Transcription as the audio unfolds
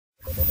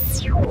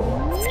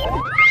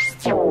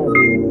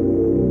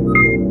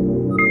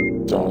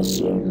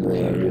Awesome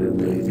Rider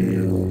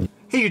Review.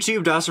 Hey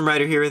YouTube, Dawson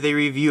Rider here with a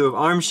review of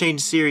Arms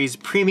Change Series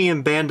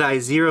Premium Bandai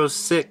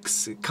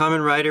 06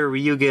 Kamen Rider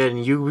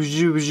Ryugen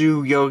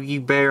Yogi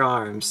Bear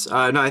Arms.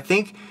 No, I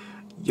think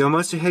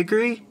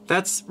Yomotsuheguri?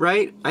 That's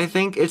right, I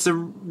think. It's a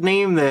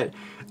name that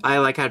I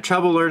had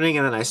trouble learning,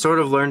 and then I sort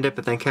of learned it,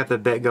 but then kept the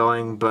bit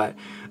going. But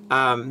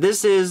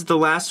this is the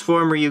last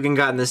form Ryugen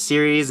got in the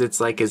series. It's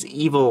like his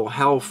evil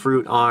hell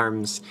fruit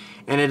arms,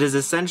 and it is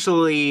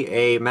essentially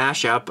a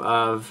mashup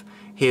of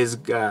his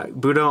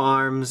Budou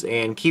arms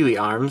and Kiwi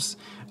arms,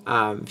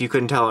 if you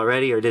couldn't tell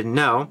already or didn't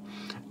know.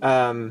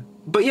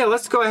 But yeah,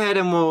 let's go ahead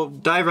and we'll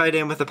dive right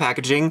in with the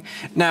packaging.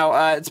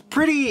 Now, it's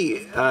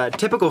pretty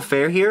typical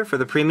fare here for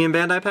the premium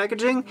Bandai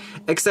packaging,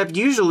 except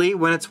usually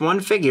when it's one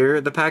figure,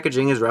 the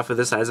packaging is roughly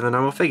the size of a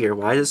normal figure.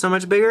 Why is it so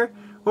much bigger?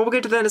 Well, we'll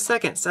get to that in a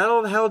second.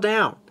 Settle the hell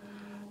down.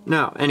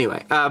 No,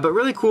 anyway, but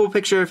really cool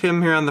picture of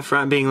him here on the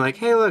front being like,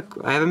 hey look,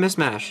 I have a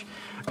mismatch.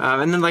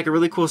 And then like a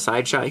really cool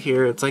side shot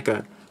here. It's like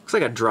looks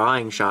like a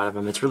drawing shot of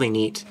him. It's really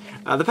neat.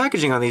 The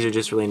packaging on these are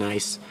just really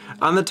nice.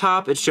 On the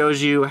top, it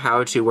shows you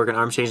how to work an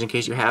arm change in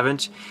case you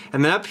haven't.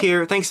 And then up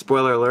here, thanks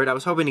spoiler alert, I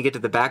was hoping to get to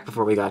the back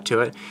before we got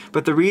to it,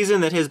 but the reason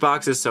that his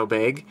box is so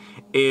big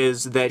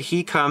is that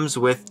he comes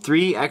with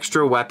 3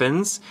 extra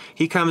weapons.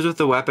 He comes with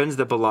the weapons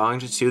that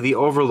belonged to the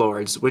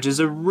Overlords, which is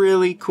a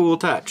really cool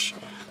touch.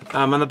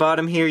 On the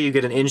bottom here, you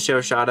get an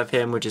in-show shot of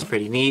him, which is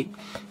pretty neat.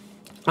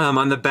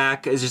 On the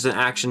back is just an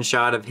action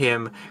shot of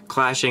him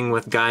clashing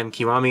with Gaim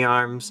Kiwami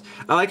arms.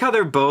 I like how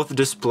they're both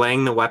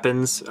displaying the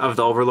weapons of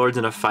the Overlords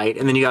in a fight,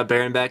 and then you got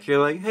Baron back here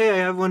like, hey, I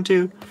have one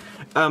too.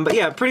 But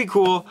yeah, pretty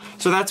cool.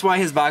 So that's why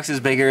his box is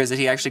bigger, is that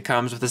he actually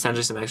comes with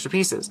essentially some extra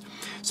pieces.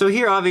 So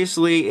here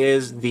obviously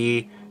is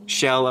the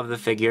shell of the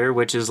figure,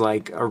 which is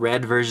like a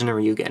red version of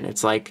Ryugen.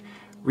 It's like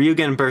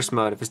Ryugen Burst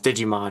Mode if it's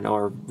Digimon,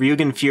 or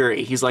Ryugen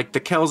Fury. He's like the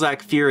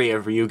Kelzak Fury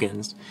of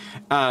Ryugens.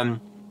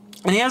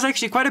 And he has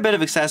actually quite a bit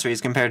of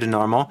accessories compared to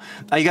normal.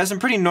 You got some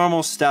pretty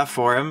normal stuff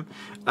for him.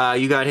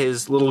 You got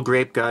his little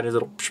grape gun, his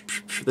little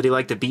that he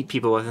liked to beat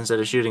people with instead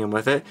of shooting them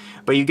with it.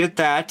 But you get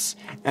that,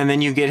 and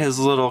then you get his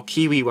little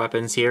Kiwi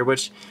weapons here,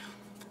 which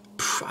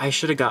I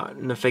should have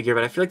gotten a figure,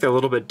 but I feel like they're a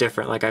little bit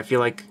different. Like I feel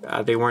like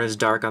they weren't as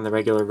dark on the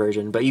regular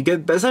version. But you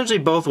get essentially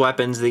both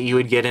weapons that you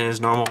would get in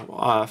his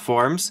normal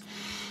forms.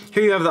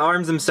 Here you have the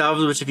arms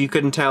themselves, which if you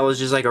couldn't tell is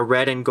just like a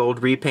red and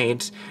gold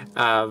repaint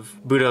of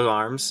Budou's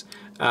arms.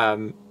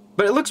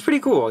 But it looks pretty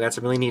cool. Got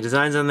some really neat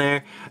designs on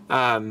there.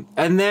 And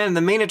then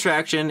the main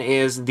attraction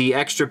is the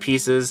extra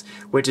pieces,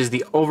 which is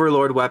the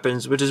Overlord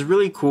weapons, which is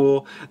really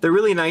cool. They're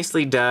really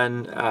nicely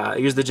done.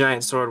 Here's the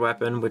giant sword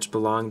weapon, which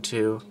belonged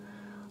to...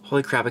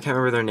 Holy crap, I can't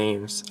remember their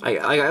names.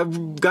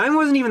 Gaim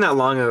wasn't even that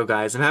long ago,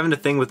 guys. I'm having a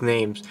thing with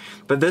names.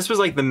 But this was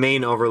like the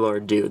main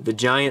Overlord dude, the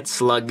giant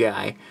slug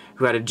guy,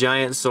 who had a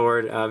giant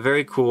sword.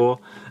 Very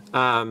cool.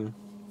 And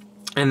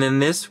then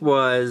this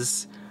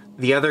was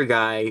the other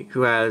guy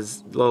who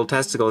has little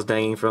testicles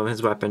dangling from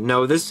his weapon.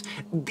 No,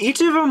 each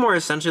of them were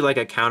essentially like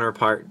a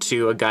counterpart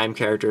to a Gaim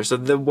character. So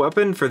the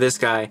weapon for this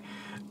guy,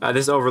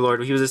 this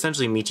Overlord, he was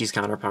essentially Michi's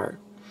counterpart.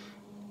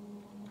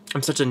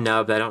 I'm such a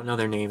nub that I don't know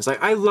their names. Like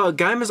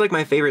Gaim is like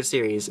my favorite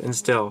series, and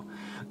still.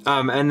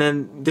 And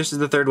then this is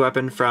the third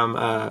weapon from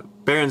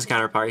Baron's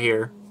counterpart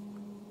here.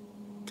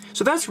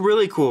 So that's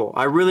really cool.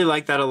 I really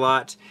like that a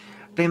lot.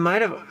 They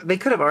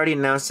could have already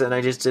announced it and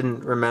I just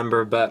didn't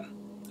remember, but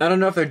I don't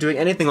know if they're doing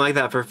anything like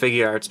that for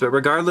figure arts, but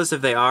regardless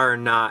if they are or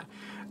not,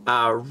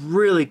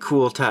 really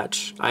cool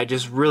touch. I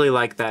just really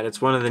like that.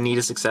 It's one of the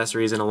neatest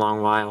accessories in a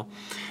long while.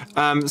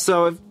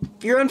 So if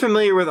you're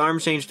unfamiliar with arm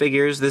change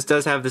figures, this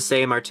does have the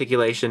same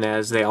articulation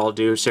as they all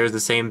do. It shares the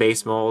same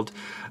base mold.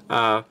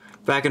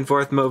 Back and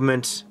forth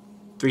movement,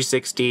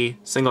 360,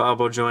 single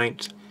elbow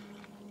joint.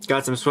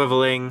 Got some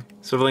swiveling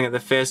at the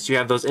fist. You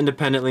have those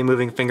independently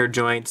moving finger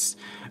joints,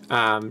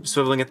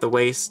 swiveling at the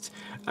waist.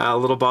 A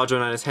little ball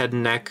joint on his head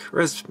and neck,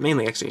 or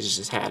mainly actually it's just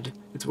his head.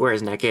 It's where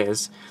his neck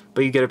is,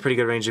 but you get a pretty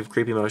good range of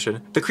creepy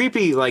motion. The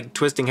creepy like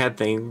twisting head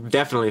thing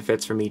definitely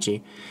fits for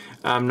Michi.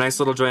 Nice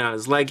little joint on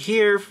his leg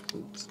here,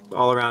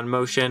 all around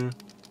motion,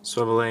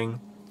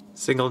 swiveling,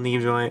 single knee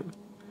joint,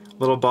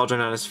 little ball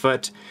joint on his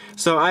foot.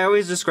 So I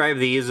always describe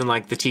these in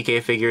like the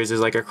TK figures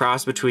as like a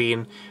cross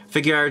between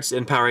Figure Arts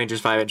and Power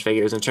Rangers 5-inch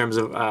figures in terms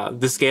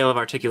of the scale of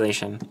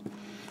articulation.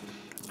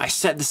 I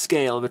set the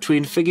scale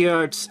between Figure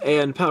Arts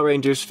and Power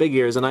Rangers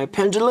figures, and I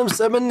pendulum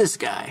summon this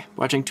guy.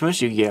 Watching too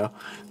much Yu-Gi-Oh!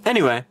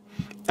 Anyway,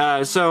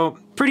 so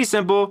pretty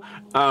simple.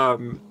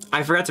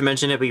 I forgot to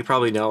mention it, but you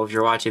probably know if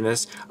you're watching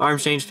this. Arm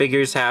change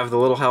figures have the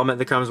little helmet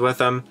that comes with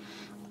them,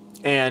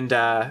 and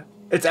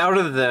it's out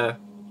of the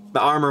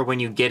armor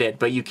when you get it,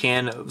 but you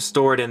can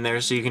store it in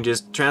there so you can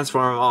just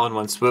transform them all in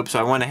one swoop.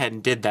 So I went ahead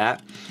and did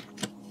that.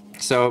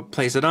 So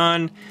place it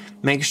on,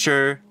 make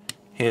sure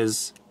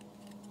his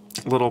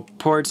little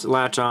ports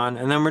latch on,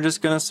 and then we're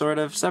just gonna sort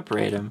of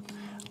separate him.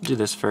 Do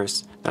this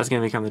first. That's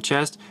gonna become the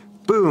chest.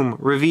 Boom,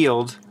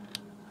 revealed.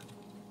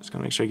 Just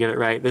gonna make sure I get it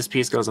right. This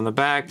piece goes on the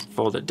back,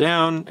 fold it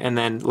down, and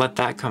then let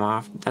that come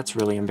off. That's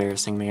really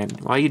embarrassing, man.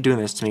 Why are you doing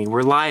this to me?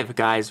 We're live,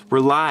 guys. We're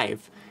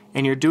live.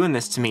 and you're doing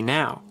this to me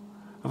now,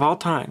 of all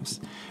times,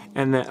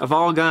 and of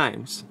all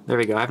Gaims. There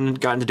we go. I haven't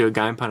gotten to do a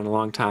Gaim pun in a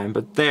long time,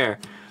 but there,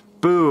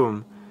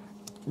 boom.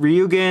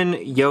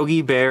 Ryugen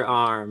Yogi Bear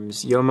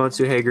arms,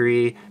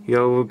 Yomotsuheguri,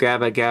 Yo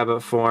Gabba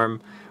Gabba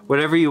form,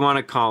 whatever you want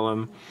to call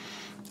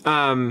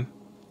them.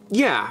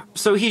 Yeah,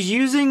 so he's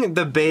using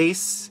the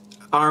base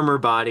armor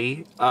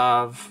body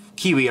of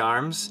Kiwi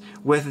arms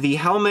with the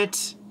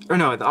helmet, or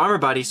no, the armor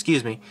body,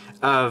 excuse me,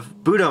 of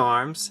Budou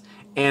arms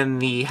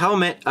and the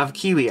helmet of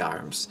Kiwi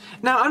arms.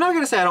 Now, I'm not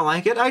going to say I don't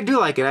like it. I do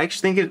like it. I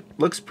actually think it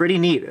looks pretty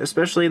neat,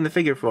 especially in the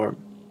figure form.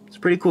 It's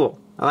pretty cool.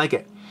 I like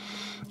it.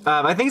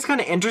 I think it's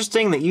kind of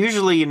interesting that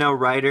usually, you know,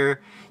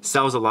 Ryder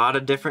sells a lot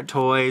of different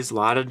toys, a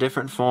lot of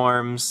different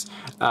forms,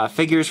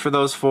 figures for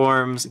those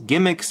forms,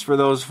 gimmicks for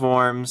those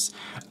forms.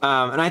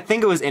 And I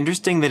think it was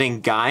interesting that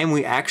in Gaim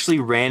we actually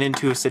ran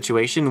into a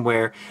situation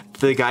where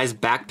the guy's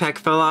backpack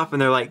fell off and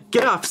they're like,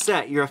 get off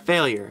set, you're a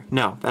failure.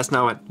 No, that's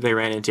not what they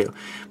ran into.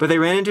 But they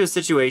ran into a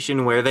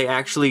situation where they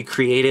actually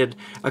created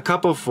a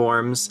couple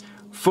forms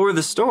for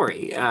the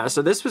story.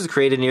 So this was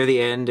created near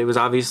the end. It was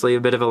obviously a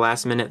bit of a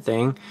last minute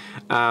thing.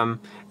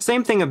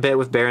 Same thing a bit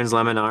with Baron's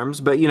Lemon Arms,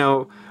 but you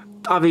know,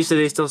 obviously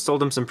they still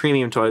sold him some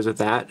premium toys with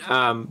that.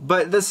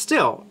 But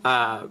still,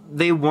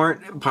 they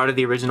weren't part of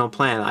the original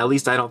plan. At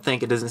least I don't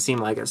think. It doesn't seem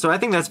like it. So I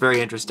think that's very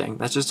interesting.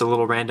 That's just a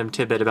little random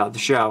tidbit about the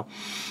show.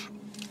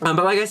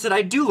 But like I said,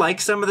 I do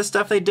like some of the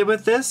stuff they did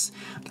with this.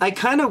 I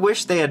kind of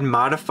wish they had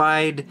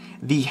modified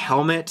the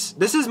helmet.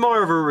 This is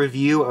more of a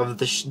review of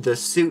the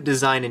suit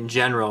design in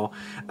general,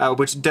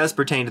 which does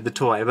pertain to the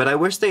toy. But I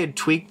wish they had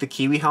tweaked the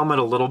Kiwi helmet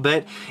a little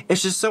bit.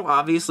 It's just so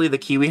obviously the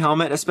Kiwi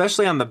helmet,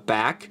 especially on the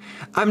back.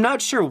 I'm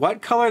not sure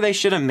what color they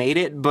should have made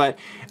it, but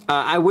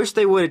I wish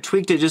they would have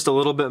tweaked it just a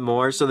little bit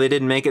more so they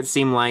didn't make it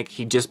seem like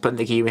he just put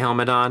the Kiwi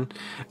helmet on.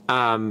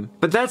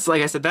 But that's,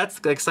 like I said,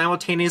 that's like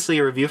simultaneously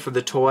a review for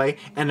the toy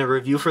and a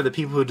review for the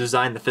people who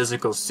designed the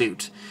physical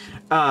suit.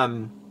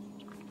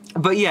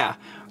 But yeah,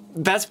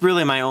 that's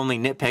really my only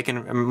nitpick,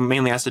 and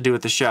mainly has to do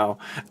with the show.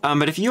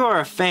 But if you are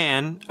a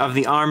fan of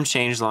the arm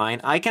change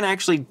line, I can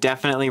actually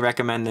definitely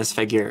recommend this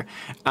figure.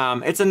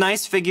 It's a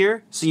nice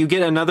figure, so you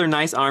get another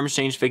nice arm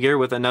change figure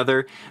with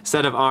another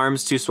set of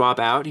arms to swap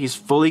out. He's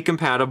fully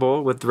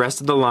compatible with the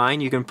rest of the line.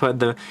 You can put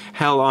the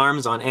Hell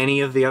arms on any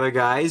of the other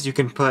guys. You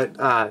can put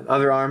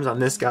other arms on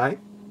this guy.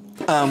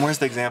 Where's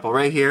the example?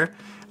 Right here.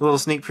 A little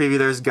sneak preview,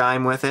 there's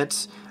Gaim with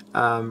it.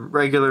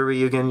 Regular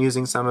Ryugen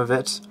using some of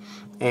it.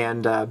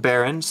 And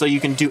Baron, so you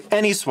can do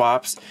any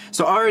swaps.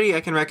 So already I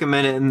can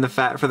recommend it in the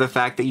for the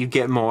fact that you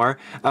get more,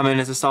 and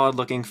it's a solid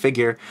looking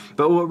figure.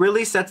 But what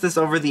really sets this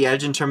over the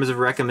edge in terms of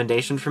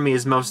recommendation for me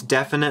is most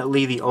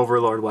definitely the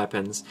Overlord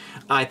weapons.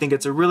 I think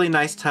it's a really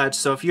nice touch,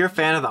 so if you're a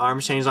fan of the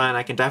arm change line,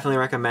 I can definitely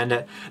recommend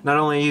it. Not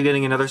only are you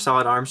getting another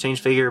solid arm change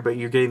figure, but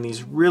you're getting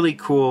these really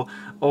cool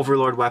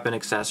Overlord weapon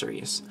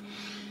accessories.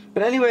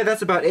 But anyway,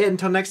 that's about it.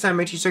 Until next time,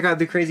 make sure you check out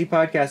the Crazy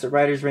Podcast at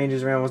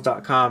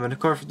WritersRangersRambles.com. And of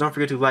course, don't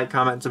forget to like,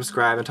 comment, and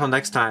subscribe. Until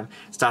next time,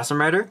 it's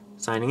Awesome Ryder,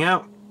 signing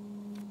out.